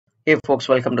Hey folks,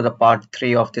 welcome to the part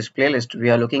 3 of this playlist. We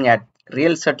are looking at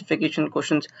real certification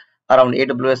questions around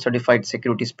AWS certified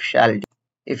security specialty.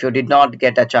 If you did not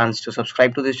get a chance to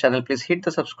subscribe to this channel, please hit the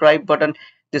subscribe button.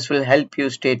 This will help you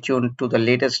stay tuned to the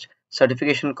latest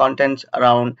certification contents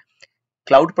around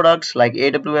cloud products like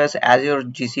AWS, Azure,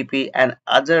 GCP, and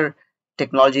other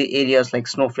technology areas like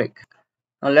Snowflake.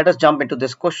 Now let us jump into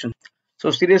this question. So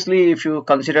seriously, if you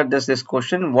consider this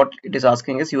question, what it is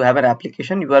asking is you have an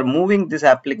application, you are moving this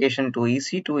application to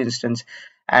EC2 instance,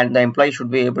 and the employee should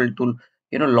be able to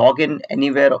log in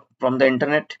anywhere from the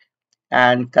internet.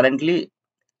 And currently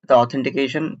the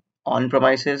authentication on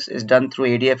premises is done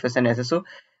through ADFS and SSO,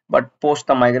 but post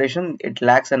the migration it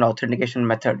lacks an authentication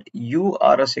method. You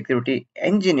are a security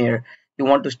engineer, you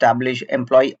want to establish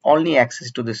employee only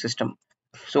access to the system.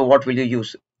 So what will you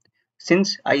use?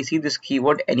 Since I see this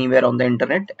keyword anywhere on the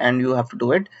internet and you have to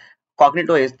do it,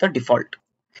 Cognito is the default.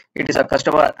 It is a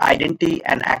customer identity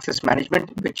and access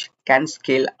management which can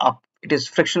scale up. It is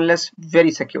frictionless, very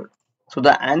secure. So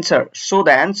the answer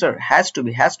has to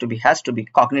be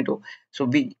Cognito.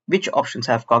 So which options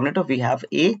have Cognito? We have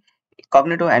A,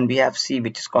 Cognito, and we have C,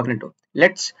 which is Cognito.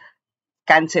 Let's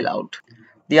cancel out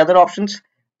the other options.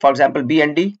 For example, B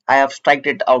and D, I have striked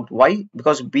it out. Why?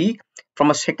 Because B, from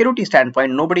a security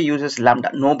standpoint, nobody uses Lambda.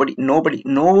 Nobody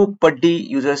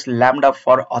uses Lambda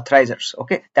for authorizers.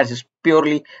 Okay, that is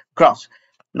purely cross.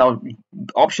 Now,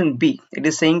 option B, it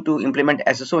is saying to implement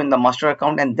SSO in the master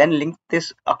account and then link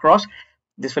this across.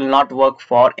 This will not work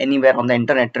for anywhere on the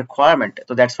internet requirement.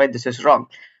 So that's why this is wrong.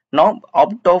 Now,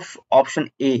 out of option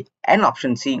A and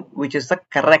option C, which is the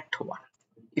correct one?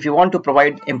 If you want to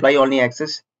provide employee only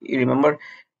access, you remember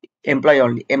employee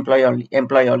only.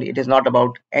 It is not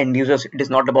about end users, it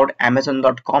is not about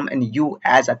amazon.com and you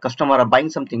as a customer are buying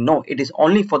something. No, it is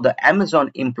only for the Amazon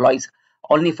employees,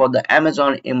 only for the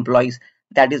Amazon employees.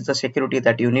 That is the security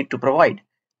that you need to provide.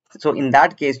 So in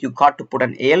that case, you got to put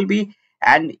an ALB.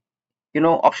 And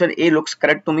option A looks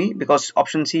correct to me, because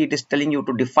option C, it is telling you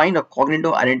to define a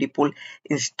Cognito identity pool,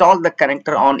 install the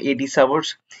connector on AD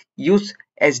servers, use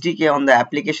SDK on the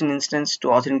application instance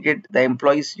to authenticate the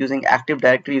employees using Active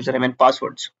Directory username and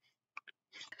passwords.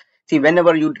 See,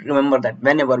 whenever you remember that,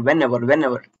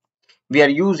 whenever we are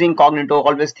using Cognito,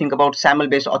 always think about SAML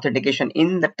based authentication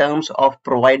in the terms of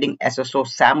providing SSO.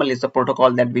 SAML is the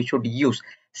protocol that we should use.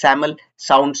 SAML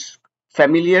sounds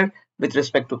familiar with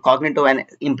respect to Cognito and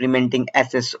implementing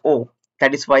SSO.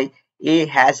 That is why A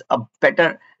has a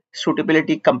better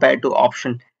suitability compared to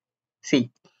option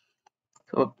C.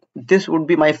 So this would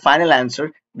be my final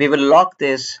answer. We will lock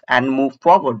this and move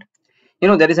forward.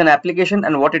 There is an application,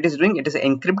 and what it is doing, it is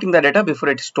encrypting the data before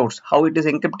it stores. How it is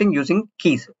encrypting? Using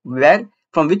keys. Where?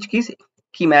 From which keys?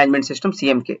 Key management system,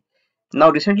 CMK. Now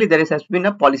recently there has been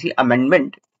a policy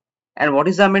amendment. And what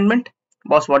is the amendment?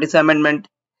 Boss, what is the amendment?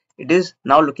 It is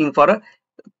now looking for a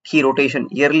key rotation,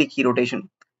 yearly key rotation.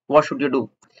 What should you do?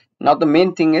 Now the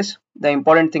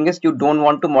important thing is you don't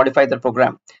want to modify the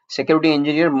program. Security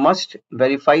engineer must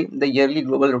verify the yearly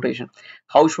global rotation.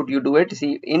 How should you do it?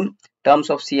 See, in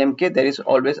terms of CMK, there is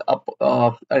always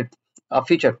a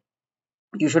feature.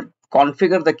 You should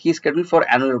configure the key schedule for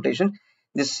annual rotation.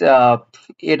 This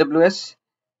AWS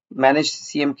managed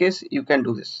CMKs, you can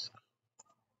do this.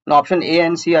 Now option A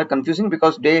and C are confusing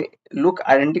because they look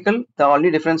identical. The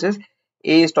only difference is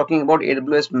A is talking about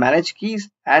AWS managed keys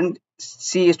and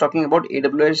C is talking about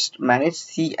AWS managed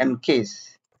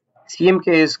CMKs. CMK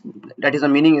is, that is the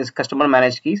meaning, is customer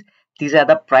managed keys. These are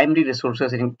the primary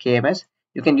resources in KMS.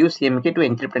 You can use CMK to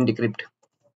encrypt and decrypt.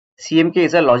 CMK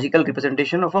is a logical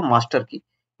representation of a master key.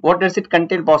 What does it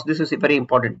contain, boss? This is very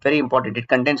important, very important. It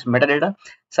contains metadata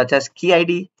such as key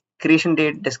ID, creation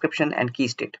date, description, and key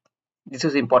state. This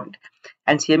is important.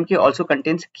 And CMK also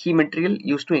contains key material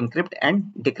used to encrypt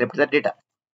and decrypt the data.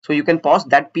 So you can pause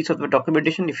that piece of the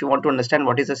documentation if you want to understand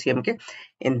what is a CMK.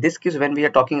 In this case, when we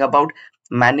are talking about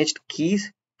managed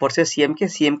keys versus CMK,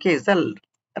 CMK is the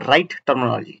right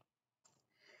terminology.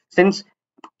 Since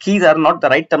keys are not the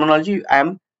right terminology, I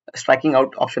am striking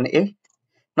out option A.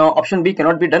 Now option B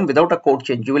cannot be done without a code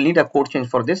change. You will need a code change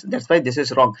for this. That's why this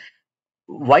is wrong.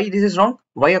 Why this is wrong?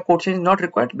 Why a code change is not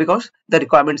required? Because the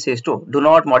requirement says to do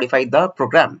not modify the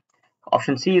program.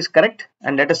 Option C is correct,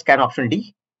 and let us scan option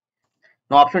D.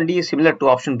 Now option D is similar to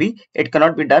option B. It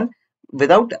cannot be done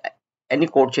without any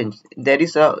code change. There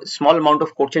is a small amount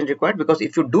of code change required, because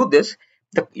if you do this,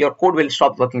 your code will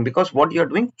stop working, because what you are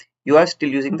doing, you are still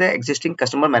using the existing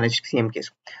customer managed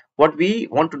CMKs. What we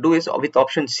want to do is with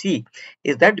option C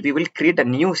is that we will create a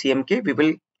new CMK. We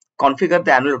will configure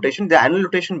the annual rotation. The annual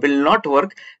rotation will not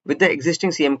work with the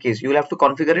existing CMKs. You will have to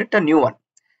configure it a new one.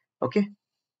 Okay.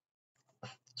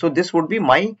 So this would be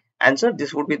my answer,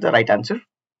 this would be the right answer.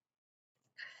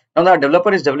 Now the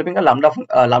developer is developing a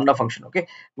lambda function. Okay,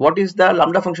 what is the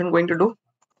lambda function going to do?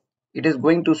 It is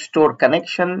going to store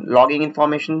connection logging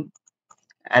information,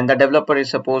 and the developer is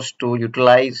supposed to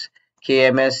utilize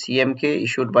KMS CMK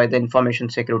issued by the information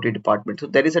security department. So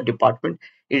there is a department,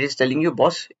 it is telling you,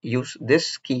 boss, use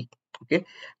this key. Okay,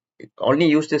 only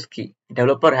use this key.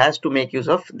 Developer has to make use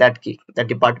of that key. The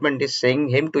department is saying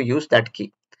him to use that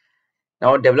key.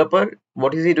 Now developer,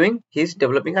 what is he doing? He is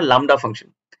developing a lambda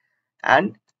function,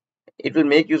 and it will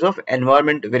make use of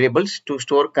environment variables to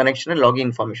store connection and logging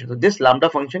information. So this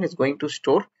lambda function is going to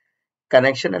store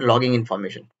connection and logging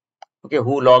information. Okay,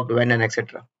 who logged, when, and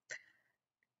etc.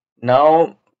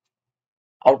 Now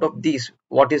out of these,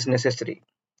 what is necessary?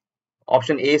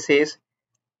 Option A says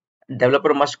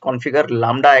developer must configure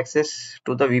lambda access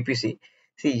to the VPC.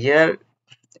 See, here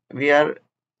we are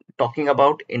talking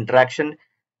about interaction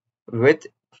with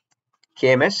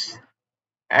KMS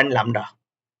and lambda.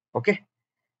 Okay,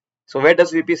 so where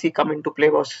does VPC come into play,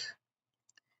 boss?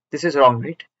 This is wrong,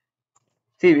 right?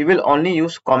 See, we will only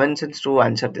use common sense to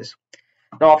answer this.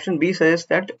 Now option B says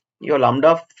that your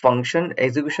lambda function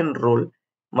execution role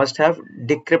must have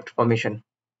decrypt permission.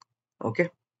 Okay,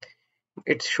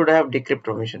 it should have decrypt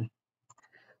permission.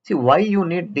 See, why you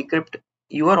need decrypt?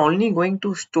 You are only going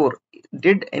to store.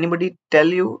 Did anybody tell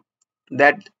you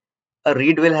that a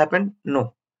read will happen?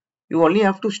 No, you only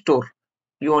have to store.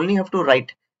 You only have to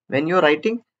write. When you are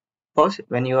writing, first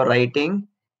when you are writing,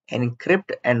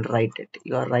 encrypt and write it.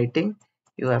 You are writing,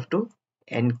 you have to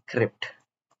encrypt.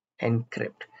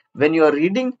 When you are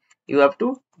reading, you have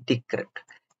to decrypt.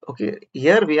 Okay,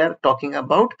 here we are talking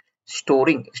about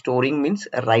storing means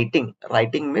writing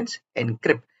means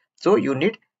encrypt. So you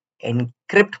need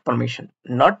encrypt permission,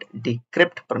 not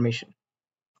decrypt permission.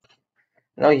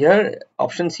 Now here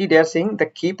option C, they are saying the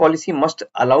key policy must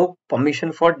allow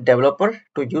permission for developer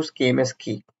to use KMS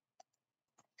key.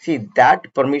 See,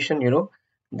 that permission,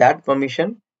 that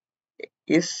permission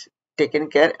is taken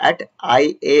care at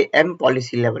IAM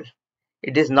policy level.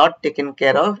 It is not taken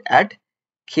care of at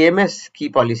KMS key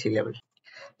policy level.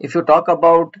 If you talk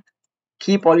about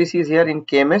key policies here in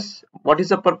KMS, what is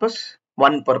the purpose?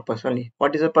 One purpose only.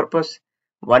 What is the purpose?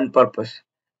 One purpose,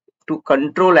 to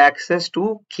control access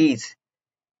to keys.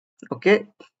 Okay,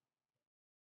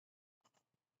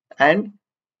 and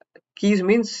keys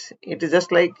means it is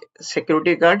just like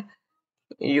security guard.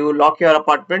 You lock your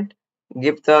apartment,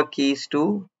 give the keys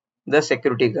to the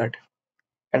security guard,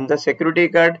 and the security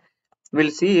guard will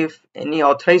see if any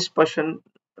authorized person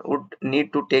would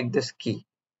need to take this key.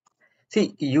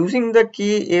 See, using the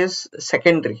key is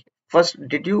secondary. First,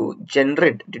 did you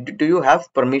generate? Do you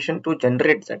have permission to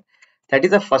generate that? That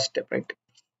is the first step, right?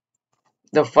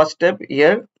 The first step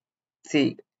here,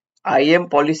 see, IAM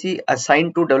policy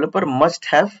assigned to developer must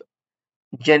have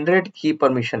generate key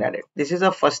permission added. This is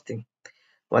the first thing.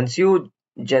 Once you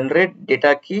generate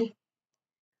data key,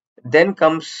 then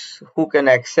comes who can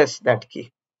access that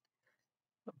key.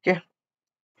 Okay.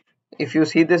 If you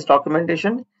see this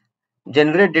documentation,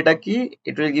 generate data key,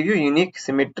 it will give you unique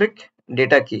symmetric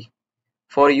data key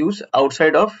for use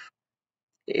outside of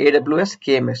AWS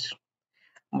KMS.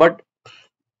 But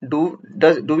do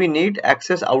we need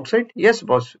access outside? Yes,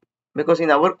 boss, because in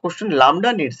our question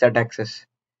lambda needs that access.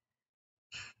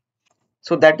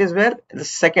 So that is where the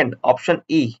second option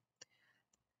E,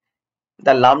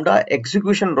 the lambda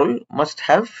execution role must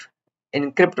have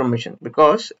encrypt permission,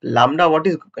 because lambda, what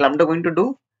is lambda going to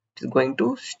do? It is going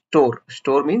to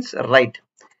store means write.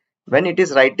 When it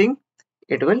is writing,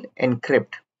 it will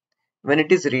encrypt. When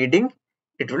it is reading,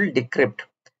 it will decrypt.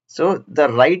 So the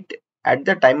write, at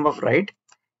the time of write,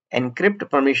 encrypt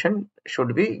permission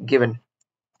should be given,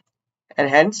 and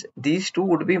hence these two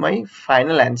would be my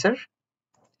final answer.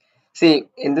 See,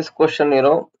 in this question,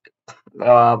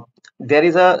 there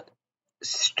is a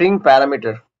string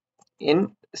parameter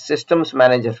in systems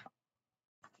manager.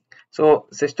 So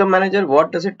system manager,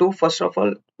 what does it do? First of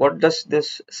all, what does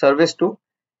this service do?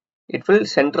 It will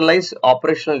centralize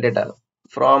operational data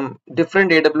from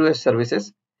different AWS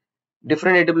services.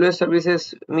 Different AWS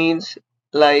services means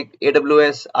like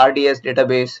AWS RDS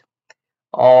database,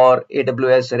 or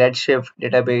AWS Redshift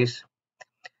database,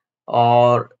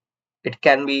 or it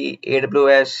can be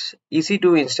AWS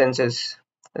EC2 instances,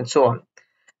 and so on.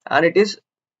 And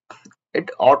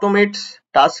it automates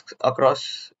tasks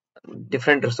across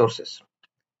different resources.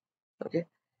 Okay,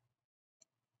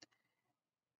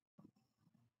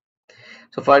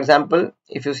 so for example,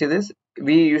 if you see this,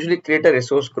 we usually create a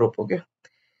resource group, okay,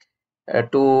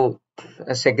 to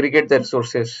segregate the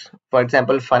resources. For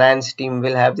example, finance team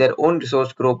will have their own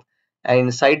resource group, and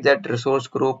inside that resource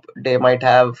group they might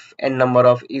have n number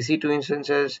of EC2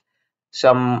 instances,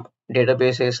 some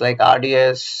databases like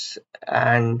RDS,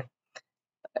 and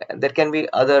there can be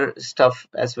other stuff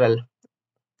as well.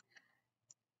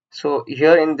 So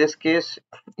here in this case,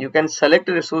 you can select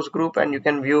a resource group and you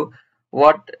can view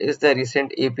what is the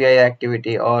recent API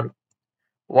activity, or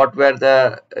what were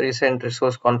the recent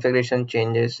resource configuration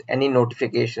changes, any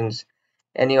notifications,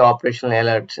 any operational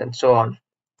alerts, and so on.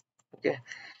 Okay,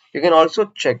 you can also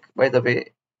check, by the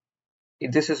way,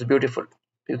 this is beautiful,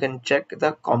 you can check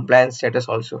the compliance status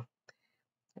also.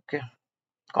 Okay,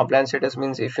 compliance status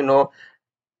means, if you know,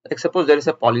 like suppose there is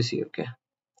a policy, okay,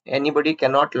 anybody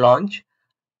cannot launch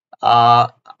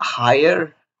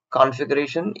higher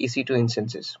configuration EC2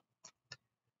 instances.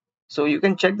 So you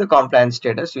can check the compliance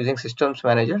status using systems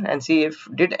manager and see if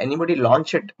did anybody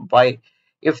launch it, by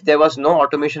if there was no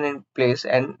automation in place,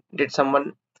 and did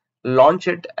someone launch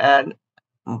it and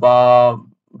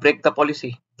break the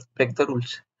policy, break the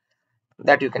rules,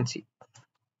 that you can see.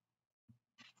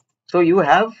 So you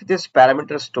have this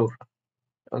parameter store,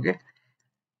 okay,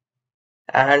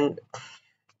 and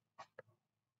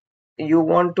you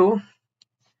want to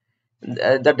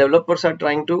the developers are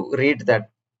trying to read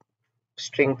that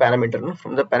string parameter, no?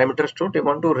 From the parameter store they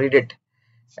want to read it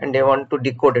and they want to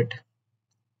decode it,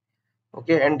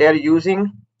 okay, and they are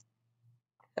using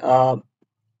uh,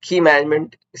 key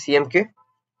management CMK,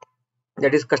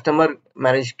 that is customer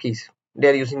managed keys. They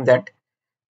are using that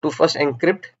to first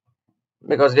encrypt,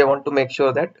 because they want to make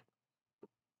sure that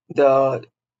the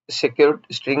secured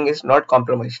string is not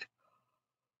compromised,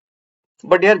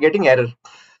 but they are getting error.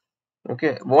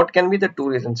 Okay, what can be the two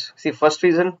reasons? See, first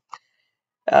reason,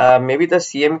 maybe the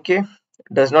CMK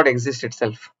does not exist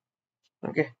itself.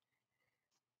 Okay,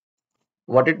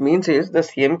 what it means is the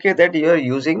CMK that you are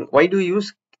using, why do you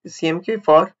use CMK?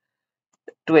 For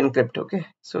to encrypt. Okay,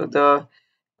 so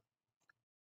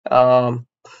um,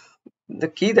 the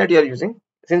key that you are using,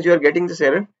 since you are getting this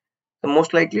error, so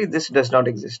most likely this does not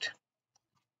exist.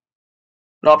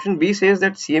 Now option B says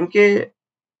that CMK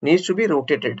needs to be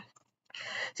rotated.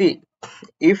 See,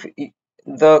 if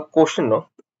the question, no,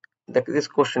 this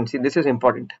question, see, this is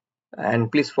important,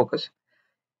 and please focus.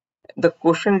 The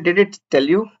question, did it tell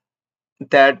you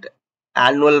that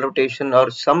annual rotation or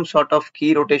some sort of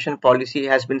key rotation policy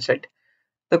has been set?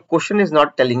 The question is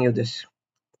not telling you this.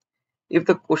 If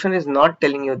the question is not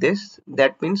telling you this,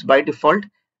 that means by default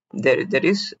there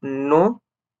is no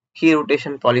key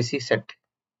rotation policy set.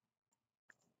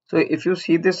 So if you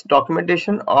see this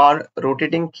documentation or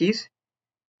rotating keys,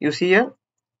 you see here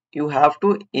you have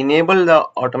to enable the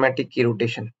automatic key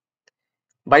rotation.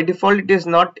 By default it is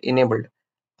not enabled.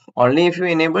 Only if you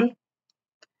enable,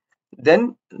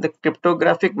 then the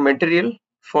cryptographic material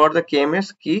for the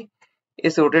KMS key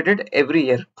is rotated every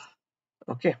year.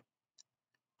 Okay,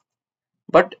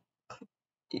 but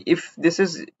if this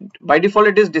is by default,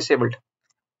 it is disabled.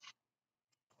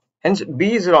 Hence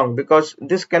B is wrong, because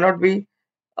this cannot be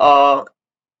uh,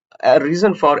 a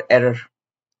reason for error,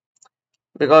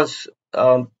 because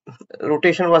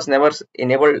rotation was never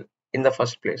enabled in the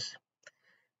first place.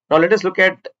 Now let us look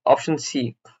at option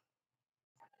C.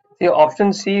 The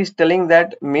option C is telling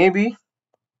that maybe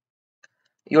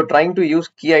you're trying to use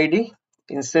key ID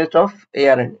instead of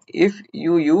ARN. If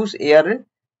you use ARN,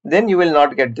 then you will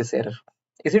not get this error.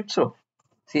 Is it so?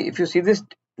 See, if you see this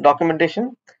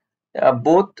documentation,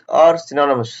 both are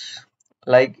synonymous.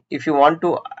 Like if you want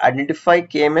to identify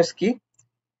KMS key,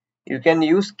 you can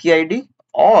use key ID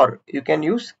or you can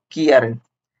use key ARN.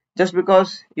 Just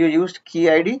because you used key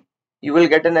ID, you will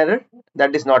get an error.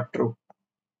 That is not true.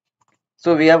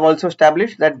 So we have also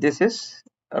established that this is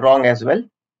wrong as well.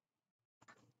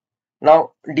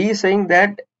 Now D is saying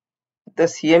that the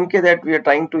CMK that we are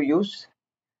trying to use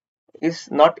is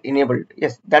not enabled.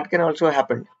 Yes, that can also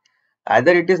happen.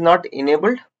 Either it is not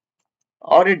enabled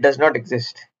or it does not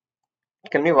exist.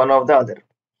 It can be one of the other.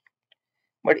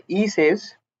 But E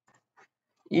says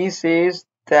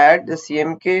that the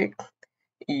CMK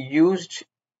used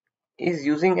is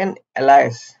using an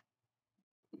alias.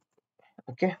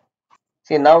 Okay.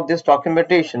 See, now this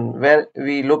documentation where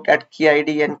we look at key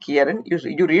ID and key ARN,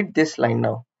 you read this line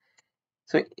now.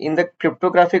 So in the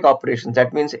cryptographic operations,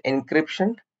 that means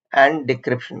encryption and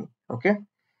decryption. Okay.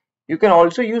 You can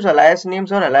also use alias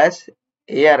names or alias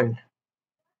ARN.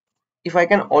 If I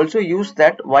can also use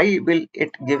that, why will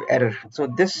it give error? So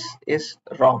this is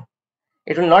wrong.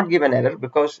 It will not give an error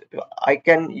because I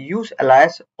can use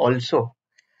alias also.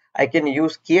 I can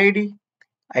use key ID,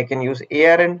 I can use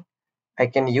ARN, I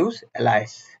can use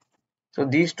alias. So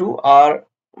these two are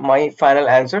my final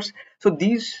answers. So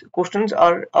these questions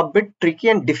are a bit tricky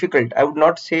and difficult. I would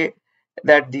not say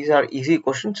that these are easy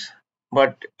questions,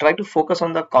 but try to focus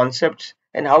on the concepts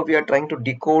and how we are trying to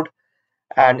decode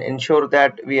and ensure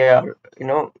that we are,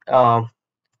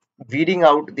 weeding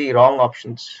out the wrong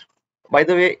options. By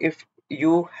the way, if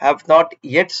you have not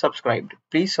yet subscribed,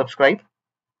 please subscribe.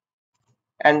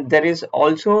 And there is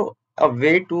also a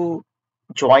way to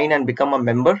join and become a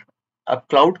member, a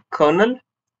cloud kernel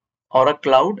or a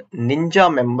cloud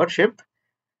ninja membership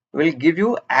will give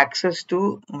you access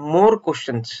to more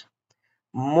questions,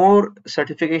 more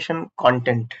certification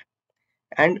content,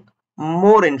 and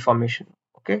more information.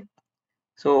 Okay,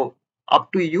 so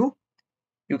up to you.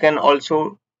 You can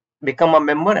also become a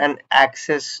member and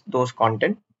access those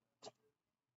content.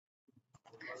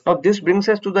 Now this brings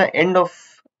us to the end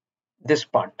of this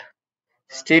part.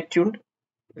 Stay tuned.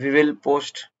 We will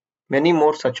post many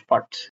more such parts.